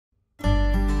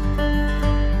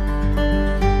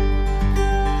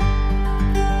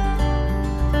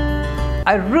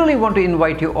I really want to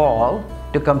invite you all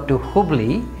to come to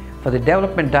Hubballi for the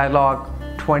Development Dialogue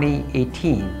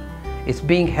 2018. It's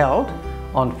being held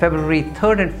on February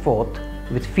 3rd and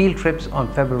 4th with field trips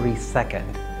on February 2nd.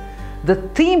 The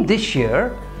theme this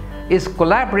year is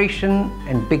collaboration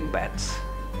and big bets.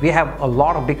 We have a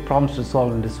lot of big problems to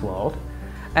solve in this world,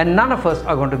 and none of us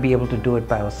are going to be able to do it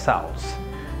by ourselves.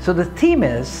 So the theme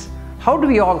is, how do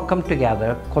we all come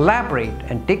together, collaborate,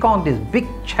 and take on these big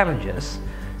challenges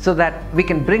so that we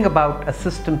can bring about a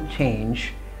system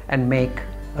change and make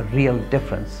a real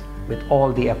difference with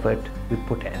all the effort we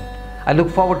put in. I look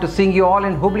forward to seeing you all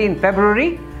in Hubballi in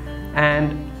February,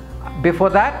 and before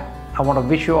that, I want to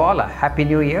wish you all a Happy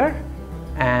New Year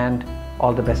and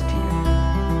all the best to you.